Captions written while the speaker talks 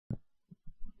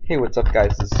Hey, what's up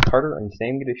guys, this is Carter, and today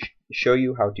I'm going to show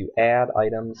you how to add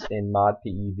items in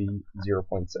ModPE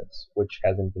v0.6, which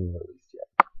hasn't been released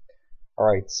yet.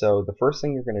 Alright, so the first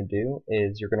thing you're going to do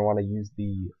is you're going to want to use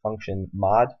the function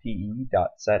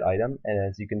ModPE.setItem, and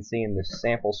as you can see in this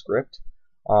sample script,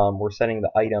 we're setting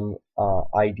the item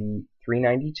ID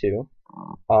 392,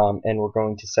 and we're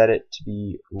going to set it to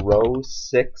be row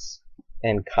 6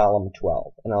 and column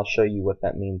 12, and I'll show you what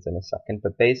that means in a second,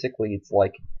 but basically it's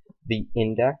like the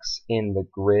index in the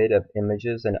grid of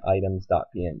images and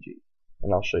items.png,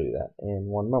 and I'll show you that in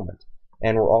one moment.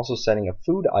 And we're also setting a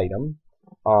food item,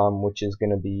 which is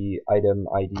going to be item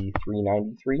ID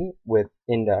 393 with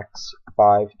index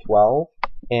 512,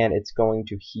 and it's going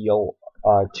to heal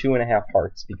 2.5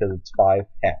 hearts because it's 5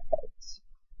 half hearts.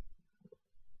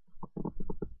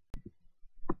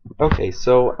 Okay,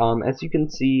 so as you can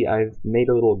see, I've made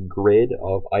a little grid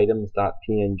of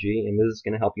items.png, and this is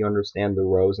going to help you understand the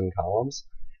rows and columns.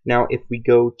 Now, if we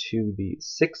go to the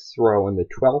 6th row and the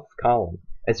 12th column,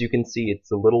 as you can see, it's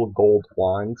a little gold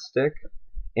wand stick.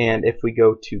 And if we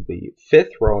go to the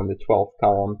 5th row and the 12th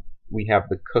column, we have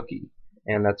the cookie,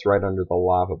 and that's right under the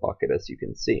lava bucket, as you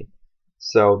can see.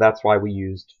 So that's why we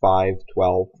used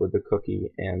 512 for the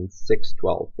cookie and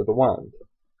 612 for the wand.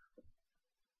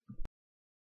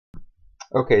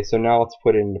 Okay, so now let's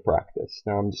put it into practice.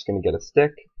 Now I'm just going to get a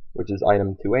stick, which is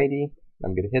item 280.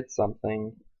 I'm going to hit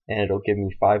something, and it'll give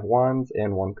me 5 wands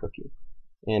and 1 cookie.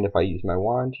 And if I use my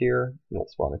wand here, it'll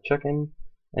spawn a chicken.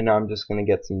 And now I'm just going to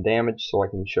get some damage so I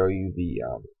can show you the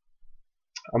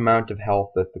amount of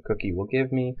health that the cookie will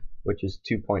give me, which is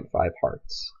 2.5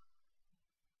 hearts.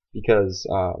 Because,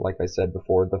 like I said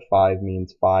before, the 5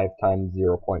 means 5 times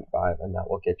 0.5, and that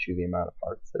will get you the amount of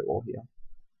hearts that it will heal.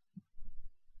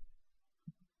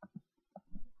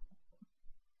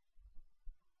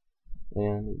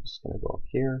 And I'm just going to go up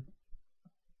here,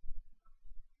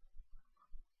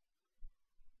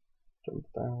 jump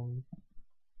down,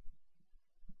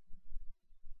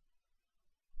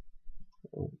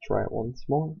 and try it once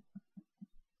more.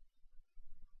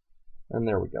 And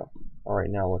there we go. Alright,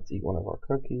 now let's eat one of our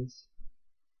cookies.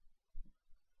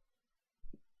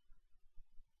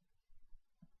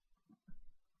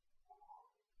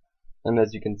 And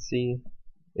as you can see,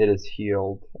 it has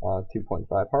healed 2.5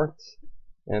 hearts.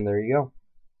 And there you go.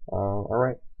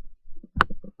 Alright.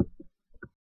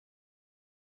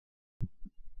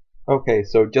 Okay,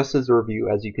 so just as a review,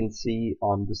 as you can see,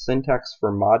 the syntax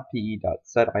for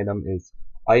ModPE.setItem is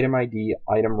item ID,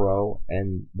 item row,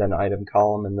 and then item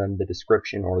column, and then the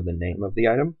description or the name of the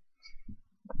item.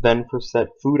 Then for set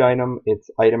food item,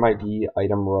 it's item ID,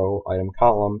 item row, item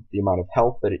column, the amount of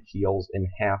health that it heals in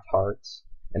half hearts,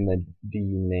 and then the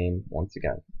name once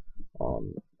again.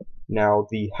 Now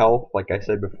the health, like I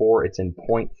said before, it's in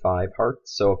 0.5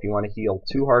 hearts, so if you want to heal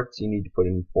 2 hearts, you need to put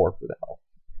in 4 for the health.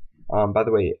 By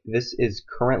the way, this is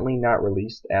currently not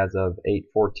released as of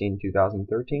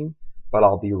 8/14/2013, but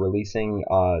I'll be releasing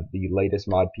the latest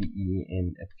ModPE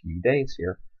in a few days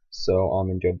here, so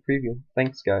enjoy the preview.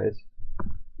 Thanks guys.